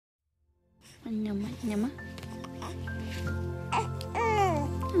Nyama.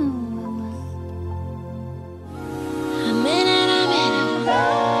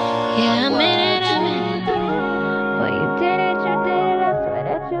 Yeah, I'm in it. Well, you did it, I swear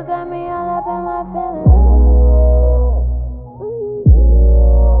that you got me all up in my feelings.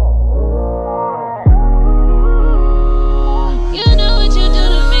 You know what you do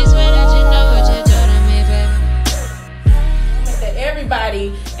to me, swear that you know what you do to me, baby. That everybody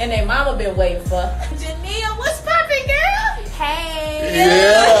and their mama been waiting for. Jania, what's poppin', girl? Hey.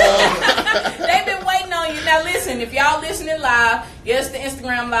 Yeah. They've been waiting on you. Now listen, if y'all listening live, yes, the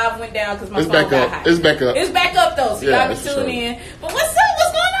Instagram live went down because my phone got hot. It's back up. It's back up though, so Yeah, y'all can tune sure. in. But what's up?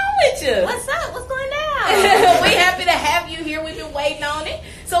 What's going on with you? What's up? What's going on? We happy to have you here. We've been waiting on it.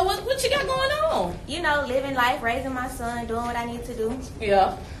 So what you got going on? You know, living life, raising my son, doing what I need to do.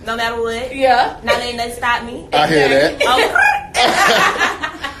 Yeah. No matter what. Yeah. Not letting that stop me. I hear that.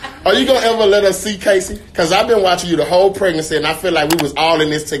 Are you gonna ever let us see Casey? Because I've been watching you the whole pregnancy, and I feel like we was all in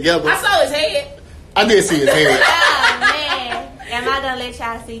this together. I saw his head. I did see his head. Oh, man. Am I going to let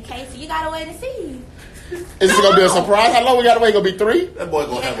y'all see Casey? You got to wait and see. Is this gonna be a surprise? How long we gotta wait? Gonna be 3? That boy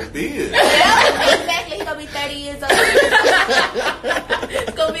gonna have a beard. Yeah, exactly. He's going to be 30 years old.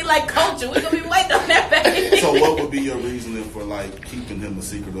 It's gonna be like culture. We're gonna be waiting on that baby. So what would be your reasoning for like keeping him a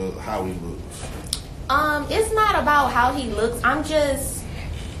secret of how he looks? It's not about how he looks. I'm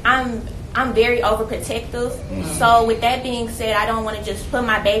very overprotective. Mm-hmm. So with that being said, I don't want to just put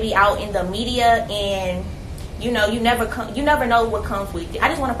my baby out in the media, and you never know what comes with it. I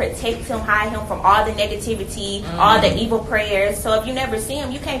just want to protect him, hide him from all the negativity, all the evil prayers. So if you never see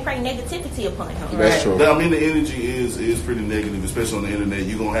him, you can't pray negativity upon him. That's true. I mean, the energy is pretty negative, especially on the internet.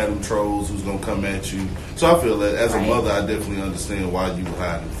 You're gonna have them trolls who's gonna come at you. So I feel that as a mother, I definitely understand why you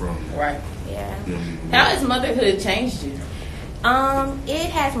hiding from him. Right. Yeah. How has motherhood changed you? It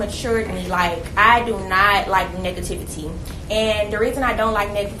has matured me. Like, I do not like negativity, and the reason I don't like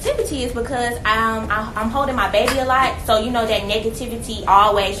negativity is because I'm holding my baby a lot, so you know that negativity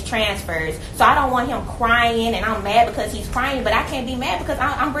always transfers. So I don't want him crying, and I'm mad because he's crying, but I can't be mad because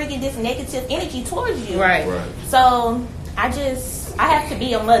I'm bringing this negative energy towards you. Right. So I have to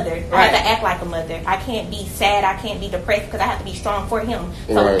be a mother. I have to act like a mother. I can't be sad. I can't be depressed because I have to be strong for him.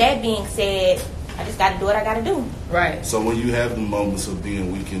 So with that being said, I just got to do what I got to do. Right. So when you have the moments of being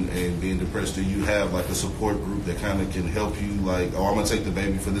weak and being depressed, do you have like a support group that kind of can help you? Like, oh, I'm gonna take the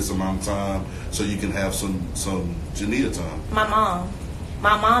baby for this amount of time, so you can have some Jania time. My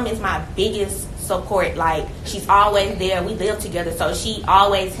mom is my biggest support. Like, she's always there. We live together, so she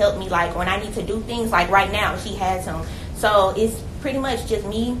always helped me. Like, when I need to do things, like right now, she has him. So it's pretty much just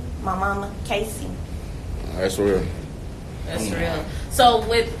me, my mama, Casey. That's real. That's real. So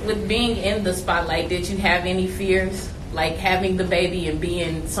with being in the spotlight, did you have any fears, like having the baby and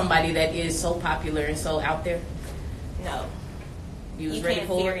being somebody that is so popular and so out there? No. You was You ready can't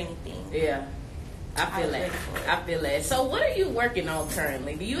for fear it? anything. Yeah. I feel was that. ready for it. I feel that. So what are you working on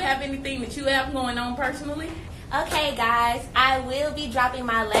currently? Do you have anything that you have going on personally? Okay, guys, I will be dropping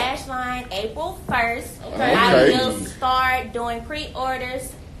my lash line April 1st. Okay. I will start doing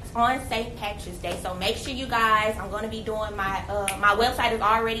pre-orders on St. Patrick's Day, so make sure you guys. I'm going to be doing my my website is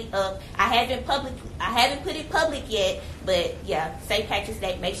already up. I haven't put it public yet, but yeah, St. Patrick's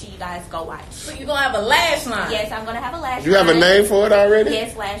Day. Make sure you guys go watch. So you're gonna have a lash line? Yes, I'm going to have a lash. You have a line. name for it already?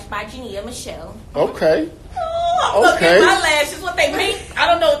 Yes, Lash by Jania Michelle. Okay. Oh, I'm looking at my lashes. What they mean? I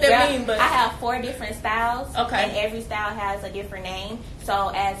don't know what they mean, but I have 4 different styles. Okay. And every style has a different name.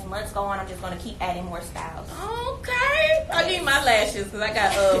 So as months go on, I'm just going to keep adding more styles. Okay. I need my lashes because I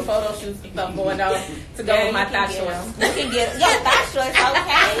got photo shoots and stuff going on to go with my thigh shorts. You can get thigh shorts.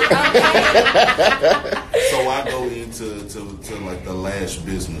 Okay. So I go into like the lash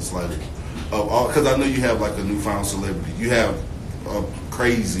business, like because I know you have like a newfound celebrity. You have a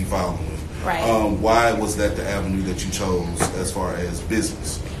crazy following. Right. Why was that the avenue that you chose as far as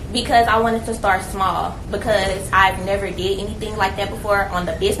business? Because I wanted to start small, because I've never did anything like that before on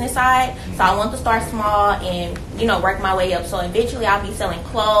the business side. So I wanted to start small and, work my way up. So eventually I'll be selling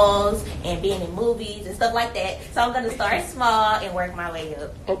clothes and being in movies and stuff like that. So I'm going to start small and work my way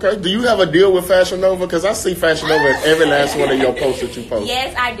up. Okay. Do you have a deal with Fashion Nova? Because I see Fashion Nova in every last one of your posts that you post.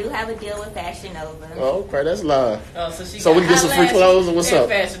 Yes, I do have a deal with Fashion Nova. Oh, okay. That's live. Oh, So we can get some free clothes or what's up?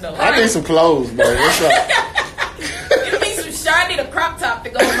 I need some clothes, man. What's up? You need some shirt. I need a crop top to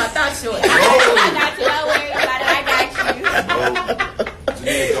go with my thigh shorts. I got you. Don't worry about it. I got you.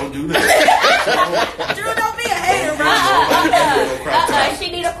 Yeah, don't do that. Drew, don't be a hater, bro.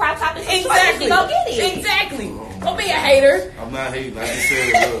 She need a crop top and some shorts. She go get it. Exactly. Don't be a hater. I'm not hating. I just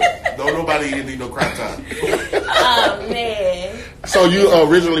said, look, don't nobody here need no crop top. Oh man. So you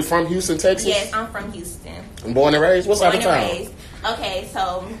originally from Houston, Texas? Yes, I'm from Houston. Born and raised? What side of Born and town? raised. Okay,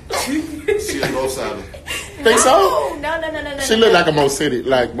 so She on both sides. Think so? No. She looked like a Mo City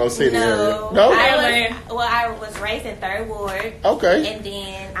area. No? I was raised in Third Ward. Okay. And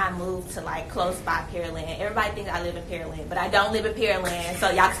then I moved to like close by Pearland. Everybody thinks I live in Pearland, but I don't live in Pearland. So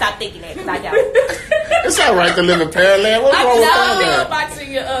y'all can stop thinking that because I don't. It's all right to live in Pearland. What's wrong with I'm Pearland?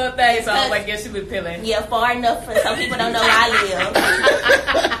 boxing your thing, so I was like, yes, you would Pearland. Yeah, far enough for some people don't know where I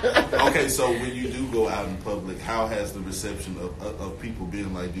live. Okay, so when you do go out in public, how has the reception of people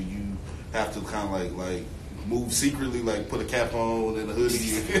been? Like, do you have to kind of like move secretly, like put a cap on and a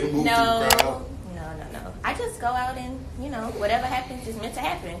hoodie and move to the crowd? No. I just go out and, whatever happens is meant to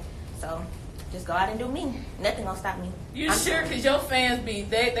happen. So just go out and do me. Nothing gonna stop me. You sure? Because your fans they've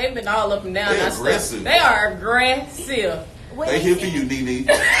been all up and down. They're that stuff. aggressive. They are aggressive. They here for you, Nene.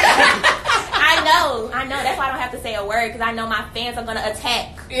 I know. That's why I don't have to say a word because I know my fans are gonna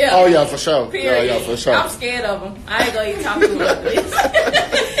attack. Yeah. Oh, yeah, for sure. Period. Yeah, for sure. I'm scared of them. I ain't gonna even talk to them like this.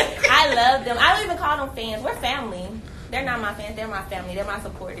 I love them. I don't even call them fans. We're family. They're not my fans. They're my family. They're my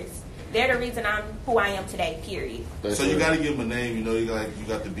supporters. They're the reason I'm who I am today. Period. So you got to give them a name. You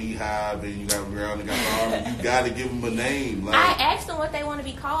got the Beehive and you got Ground and got the Army. You got to give them a name. Like, I asked them what they want to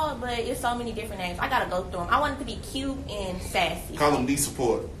be called, but it's so many different names. I gotta go through them. I want it to be cute and sassy. call them knee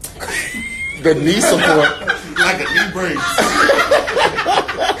support, The knee support. like a knee brace.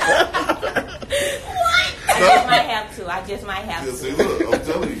 I just might have Just to. say, look, I'm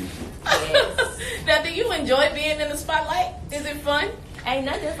telling you. Yes. Now, do you enjoy being in the spotlight? Is it fun? Ain't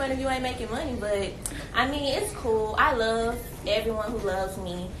nothing fun if you ain't making money, but I mean, it's cool. I love everyone who loves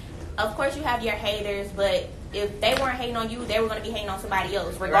me. Of course, you have your haters, but if they weren't hating on you, they were going to be hating on somebody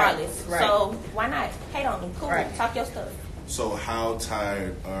else, regardless. Right. So why not hate on me? Cool. Right. Talk your stuff. So how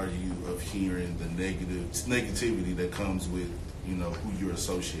tired are you of hearing the negativity that comes with, who you're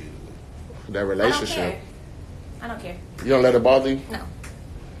associated with? That relationship. I don't care. You don't let it bother you? No.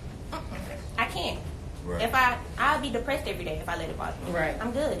 I can't. Right. If I'll be depressed every day if I let it bother me. Right.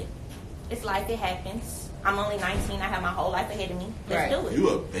 I'm good. It's life. It happens. I'm only 19. I have my whole life ahead of me. Let's Right. do it. You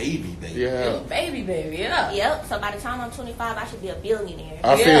a baby. Yeah. Baby, yeah. Yep. So by the time I'm 25, I should be a billionaire.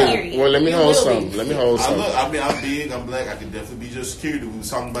 I feel. Period. Well, let me You hold will be. something. Let me hold something. I'm big, I'm black, I can definitely be your security. We was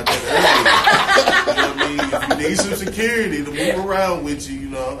talking about that earlier. You know what I mean? If you need some security to move around with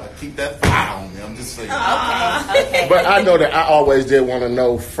you, I keep that fire on me. I'm just saying. Okay. But I know that I always did want to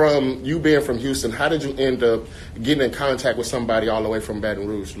know, from you being from Houston, how did you end up getting in contact with somebody all the way from Baton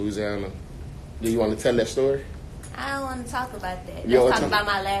Rouge, Louisiana? Do you want to tell that story? I don't want to talk about that. You Let's don't talk wanna about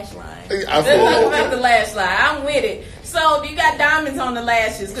my lash line. I Let's feel talk it. about the lash line. I'm with it. So, you got diamonds on the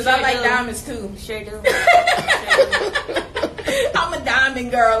lashes? Because I Sure like do. diamonds too. Sure do. I'm a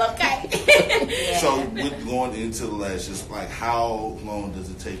diamond girl, okay? Yeah. So with going into the lashes, like how long does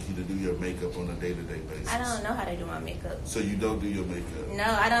it take you to do your makeup on a day-to-day basis? I don't know how to do my makeup. So you don't do your makeup? No,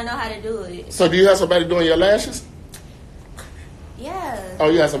 I don't know how to do it. So do you have somebody doing your lashes? Yeah. Oh,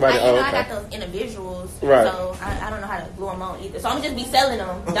 you have somebody. I Okay. got those individuals, Right. so I don't know how to glue them on either. So I'm just be selling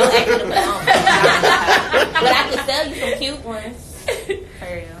them. Don't ask me to put them on. But I can sell you some cute ones. For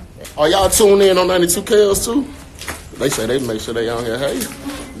real. Are y'all tuned in on 92 Kels too? They say they make sure they on here. Hey,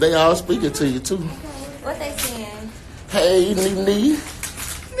 they all speaking to you too. What they saying? Hey, Nee.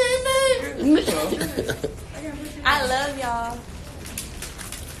 I love y'all.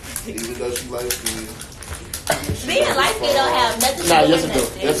 Even though she likes me. Being light skin don't have nothing to Nah, do yes with it do.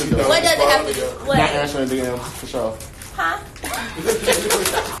 nothing. Yes it do. What does it have to do? Not What? answering DM for sure. Huh?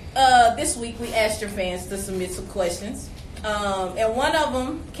 This week we asked your fans to submit some questions. And one of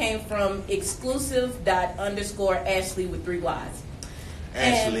them came from exclusive._Ashley with 3 Ys.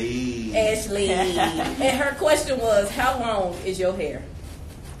 Ashley. Ashley. And her question was, how long is your hair?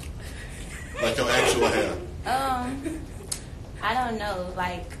 Like your actual hair. I don't know,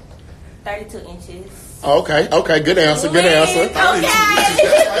 like 32 inches. Okay, good answer. Good answer.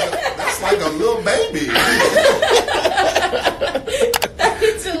 That's like a little baby.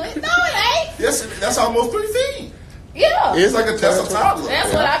 32. No, it ain't. Yes, that's almost 3 feet. Yeah. It's That's a toddler.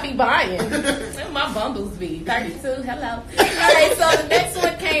 That's what I be buying. That's my bundles be. 32. Hello. All right, so the next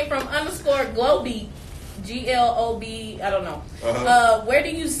one came from _Globy. GLOB, I don't know. Where do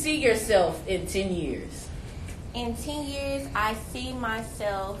you see yourself in 10 years? In 10 years, I see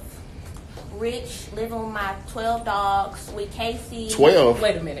myself rich, living with my 12 dogs, with Casey. 12.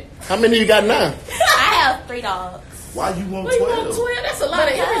 Wait a minute. How many you got now? I have 3 dogs. Why you want Why you 12? want 12? That's a lot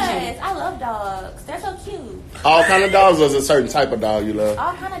of energy. Because I love dogs. They're so cute. All kind of dogs, or is it a certain type of dog you love?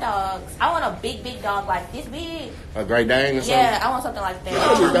 All kind of dogs. I want a big dog like this big. A Great Dane or something? Yeah, I want something like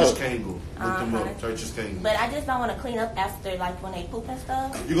that. Turkish Kangaroo. Look them up. Turkish Kangaroo. But I just don't want to clean up after, like, when they poop and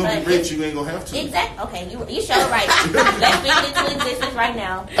stuff. You're going to be rich, you ain't going to have to. Exactly. Okay, you sure right. Let's bring it into existence right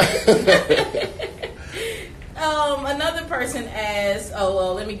now. Another person asked,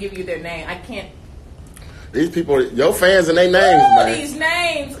 let me give you their name. I can't. These people, your fans and their names, man. These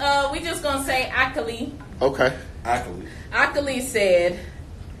names. We just going to say Akali. Okay. Akali said,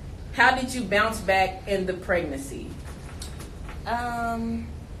 how did you bounce back in the pregnancy? I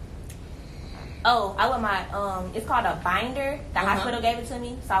wear my, it's called a binder. The hospital gave it to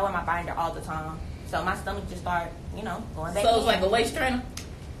me, so I wear my binder all the time. So my stomach just started, going back. So it's like a waist trainer?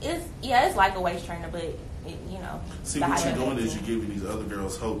 It's like a waist trainer, but See, what you're doing is you're giving these other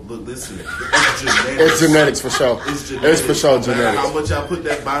girls hope. Look, listen, it's genetics. It's genetics for sure. It's for sure genetics. How much I put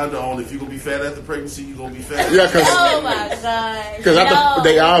that binder on? If you're gonna be fat after pregnancy, you're gonna be fat. Yeah, cause oh my god. Because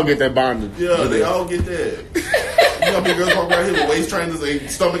they all get that bondage. Yeah, they all get that. You know how many girls walk around here with waist trainers and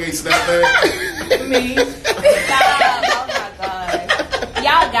stomach ain't snapped back? Me. Stop. Oh my god.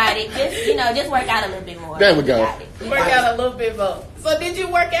 Y'all got it. Just work out a little bit more. There we go. Work out a little bit more. So did you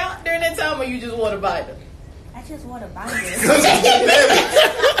work out during that time, or you just wore the binder? I just want a binder. It's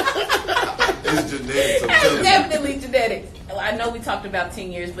genetics. It's definitely genetics. I know we talked about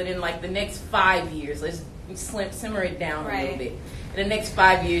 10 years, but in like the next 5 years, let's simmer it down a little bit. In the next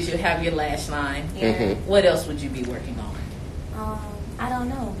 5 years, you'll have your lash line. Yeah. What else would you be working on? I don't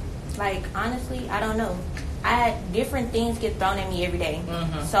know. Like, honestly, I don't know. Different things get thrown at me every day.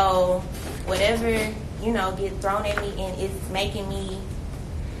 So whatever, get thrown at me and it's making me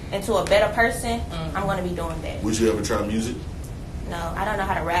into a better person, I'm going to be doing that. Would you ever try music? No, I don't know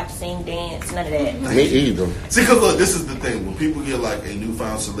how to rap, sing, dance, none of that. Me either. See, because look, this is the thing. When people get like a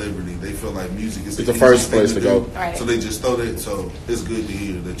newfound celebrity, they feel like music is the first place to go. Right. So they just throw that. So it's good to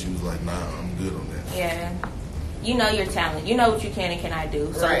hear that you was like, nah, I'm good on that. Yeah. You know your talent. You know what you can and cannot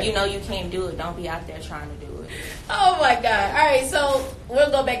do. So Right. you know you can't do it. Don't be out there trying to do it. Oh my God. All right, so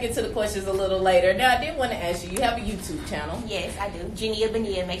we'll go back into the questions a little later. Now, I did want to ask you have a YouTube channel. Yes, I do. Jania.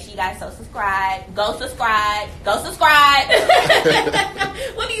 Make sure you guys subscribe. Go subscribe. Go subscribe.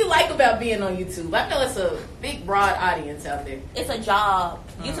 What do you like about being on YouTube? I know it's a big, broad audience out there. It's a job.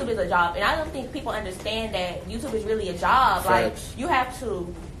 YouTube is a job. And I don't think people understand that YouTube is really a job. Like, you have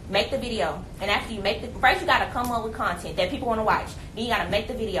to make the video, and after you make first you gotta come up with content that people want to watch. Then you gotta make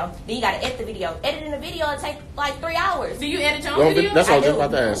the video. Then you gotta edit the video. Editing the video it takes like 3 hours. Do you edit your own video? That's what I was just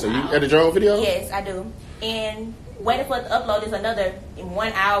about to ask. So you edit your own video? Yes, I do. And waiting for it to upload is another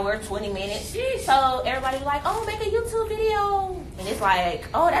 1 hour, 20 minutes. Sheesh. So everybody's like, "Oh, make a YouTube video," and it's like,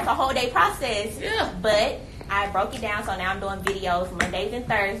 "Oh, that's a whole day process." Yeah. But I broke it down, so now I'm doing videos Mondays and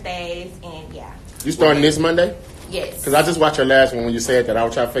Thursdays, and yeah. You starting this Monday? Yes. Because I just watched your last one when you said that. I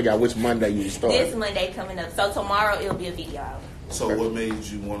was trying to figure out which Monday you start. This Monday coming up. So tomorrow it'll be a video out. So what made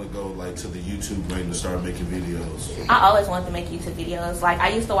you want to go like to the YouTube ring to start making videos? I always wanted to make YouTube videos. Like, I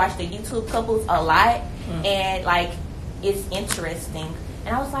used to watch the YouTube couples a lot, and like, it's interesting.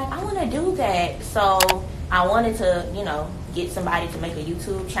 And I was like, I want to do that. So I wanted to, get somebody to make a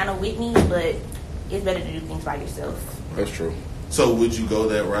YouTube channel with me, but it's better to do things by yourself. That's true. So would you go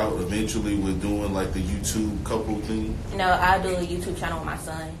that route eventually with doing like the YouTube couple thing? No, I'll do a YouTube channel with my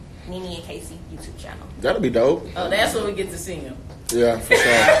son, Nini and Casey YouTube channel. That'll be dope. Oh, that's when we get to see him. Yeah, for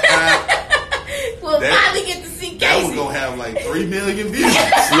sure. We'll finally get to see That was Casey gonna have like 3 million views.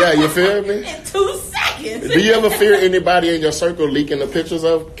 Yeah, you feel me? in 2 seconds. Do you ever fear anybody in your circle leaking the pictures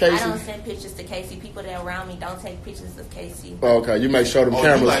of Casey? I don't send pictures to Casey. People that are around me don't take pictures of Casey. Oh, okay, you make sure them Oh,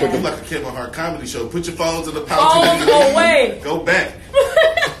 cameras you put them. like a Kevin Hart comedy show. Put your phones in the pouch. Phones away. Go back.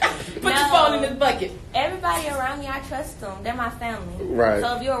 Put your phone in this bucket. Everybody around me, I trust them. They're my family. Right.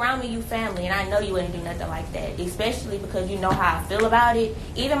 So if you're around me, you family. And I know you wouldn't do nothing like that. Especially because you know how I feel about it.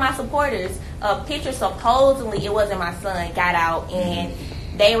 Even my supporters, a picture supposedly, it wasn't my son, got out. And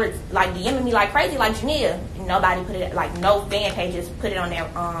they were like DMing me like crazy, like Jania. Nobody put it, like no fan pages put it on their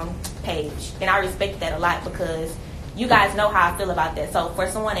page. And I respect that a lot because you guys know how I feel about that. So for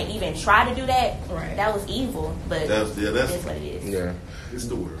someone to even try to do that, that was evil. But that's what it is. Yeah. It's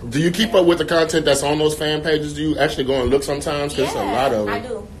the world. Do you keep up with the content that's on those fan pages? Do you actually go and look sometimes? Because it's a lot of them. I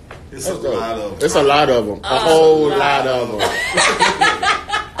do. It's a lot of them. It's a lot of them. A whole lot of them.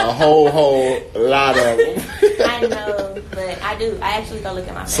 A whole lot of them. I know, but I do. I actually go look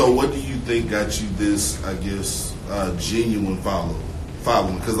at my page. So what do you think got you this, I guess, genuine following?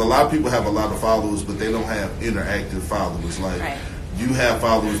 Because a lot of people have a lot of followers, but they don't have interactive followers. Like, you have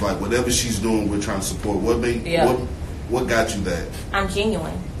followers, like, whatever she's doing, we're trying to support. What got you that? I'm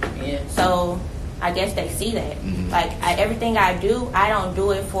genuine. Yeah. So I guess they see that. Like everything I do, I don't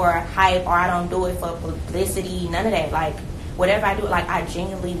do it for hype or I don't do it for publicity. None of that. Like whatever I do, like I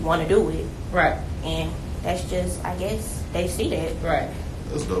genuinely want to do it. Right. And that's just, I guess they see that. Right.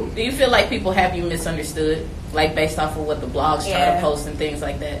 That's dope. Do you feel like people have you misunderstood, like based off of what the blogs try to post and things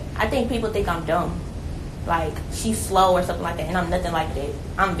like that? I think people think I'm dumb. Like, she's slow or something like that, and I'm nothing like that.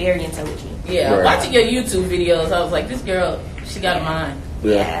 I'm very intelligent. Yeah, watching your YouTube videos, I was like, this girl, she got a mind.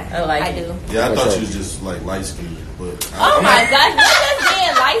 Yeah, I do. Yeah, I thought she was just like light skinned, but my gosh, what does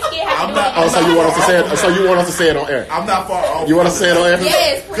being light skinned have to do with so you want us to say it? So you want us to say it on air? I'm not far off. You want us to say it on air?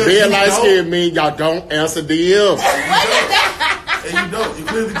 Yes. Being light skinned mean y'all don't answer DMs. And you don't. You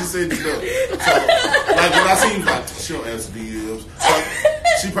clearly just said you don't. So, like when I see you, like she don't answer DMs. So,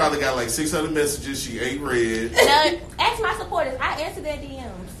 she probably got like 600 messages she ain't read. No, ask my supporters. I answer their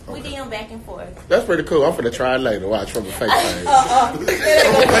DMs. We DM back and forth. That's pretty cool. I'm finna try it later. Watch from the fake page.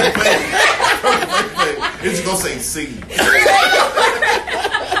 It's just gonna say C.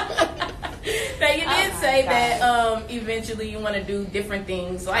 Now you did say that eventually you want to do different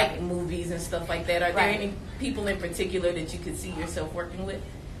things like movies and stuff like that. Are there any people in particular that you could see yourself working with?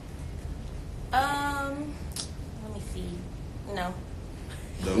 Let me see. No.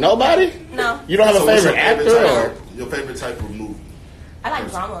 Nobody? No. You don't have a favorite actor? Your favorite type of movie? I like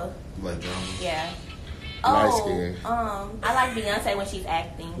drama. You like drama? Yeah. Light skin. I like Beyonce when she's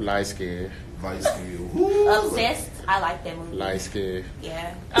acting. Light skin. Light skin. Obsessed. I like that movie. Light skin.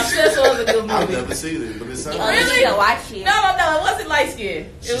 Yeah. Obsessed was a good movie. I've never seen it, but it sounds Really? You watch it. No, it wasn't light skin.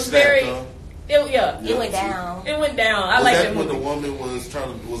 It was very. It went down. It went down. I was like that that when movie. the woman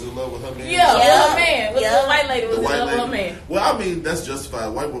was in love with her man? Yeah, with her man. With the white lady was in love with her man. Well, I mean, that's justified.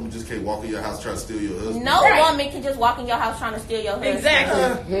 A white woman just can't walk in your house trying to steal your husband. No woman can just walk in your house trying to steal your husband.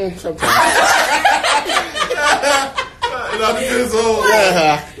 Exactly. Sometimes. It all depends on.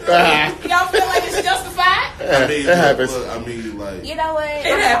 Y'all feel like it's justified? I mean, it happens. I mean, like. You know what?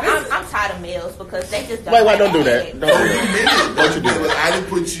 I'm tired of males because they just don't. Wait, don't do that. Don't do that. Don't you do that? I didn't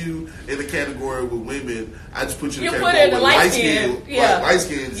put you in the category with women. I just put you in the put her category in the with light skin. Yeah. Light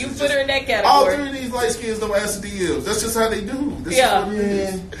skins. You put her in that category. All three of these light skins don't answer DMs. That's just how they do. This is what it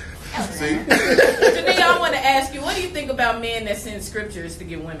is. See? Jania, I want to ask you, what do you think about men that send scriptures to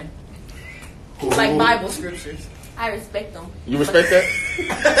get women? Like Bible scriptures. I respect them. You respect that?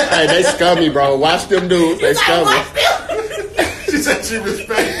 Hey, they scummy, bro. Watch them dudes. They scummy. She said she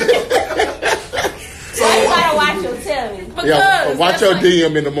respect them. So you gotta watch them, tell me. Yeah, watch your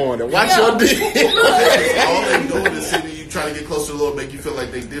DM in the morning. Watch your DM. All they doing is sitting you trying to get closer to the Lord, make you feel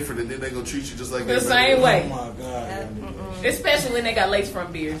like they different, and then they gonna treat you just like the same way. Oh my God. Especially when they got lace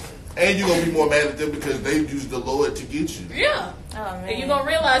front beards. And you're gonna be more mad at them because they used the Lord to get you. Yeah. Oh man. And you're gonna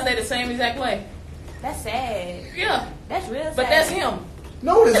realize they the same exact way. That's sad. Yeah. That's real sad. But that's him.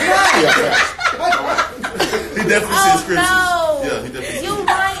 No, it's not. He definitely said scriptures. No. Yeah, he definitely. You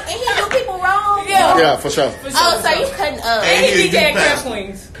right, and he do people wrong. Yeah. For sure. So you cutting up. And he a DJ youth Crab pastor.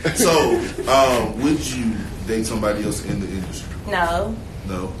 Queens. So, would you date somebody else in the industry? No.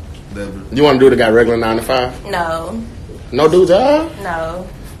 No, never. You want to do the guy regular 9 to 5? No. No dudes at all? No.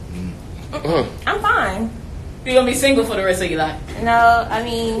 I'm fine. You're gonna be single for the rest of your life. No, I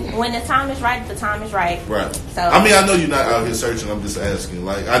mean, when the time is right, the time is right. Right. So I mean, I know you're not out here searching. I'm just asking.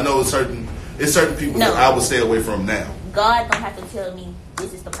 Like, I know it's certain people that I would stay away from now. God don't have to tell me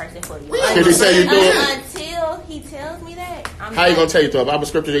this is the person for you. Did he say you do it? Until he tells me that. How you gonna tell you to? A Bible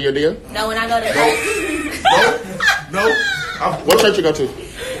scripture in your DM? No, when I go to Nope. What church you go to?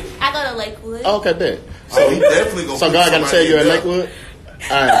 I go to Lakewood. Oh, okay, bet. So he definitely gonna. So God got to tell you at Lakewood?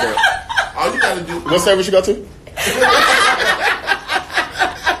 All right, bet. All you gotta do. What service you go to? See,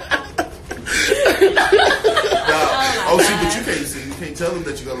 but you can't see. You can't tell them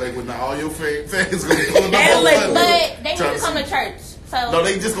that you go Lakewood. Now all your fans gonna be pulling up. But they need to come to church. So no,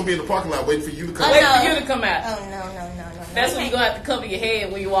 they just gonna be in the parking lot waiting for you to come. Wait for you to come out. Oh no. That's when you're gonna have to cover your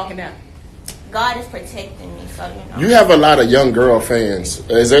head when you're walking out. God is protecting me, so you know. You have a lot of young girl fans.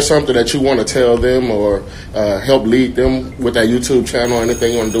 Is there something that you want to tell them or help lead them with that YouTube channel or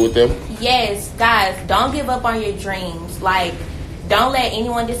anything you want to do with them? Yes, guys, don't give up on your dreams. Like, don't let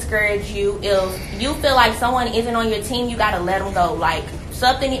anyone discourage you. If you feel like someone isn't on your team, you gotta let them go. Like,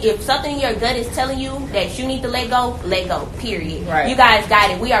 if something in your gut is telling you that you need to let go, period. Right. You guys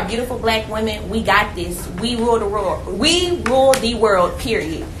got it. We are beautiful black women. We got this. We rule the world. We rule the world,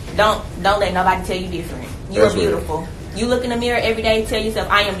 period. Don't let nobody tell you different. You're beautiful. You look in the mirror every day, tell yourself,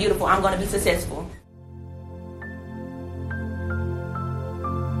 I am beautiful. I'm going to be successful.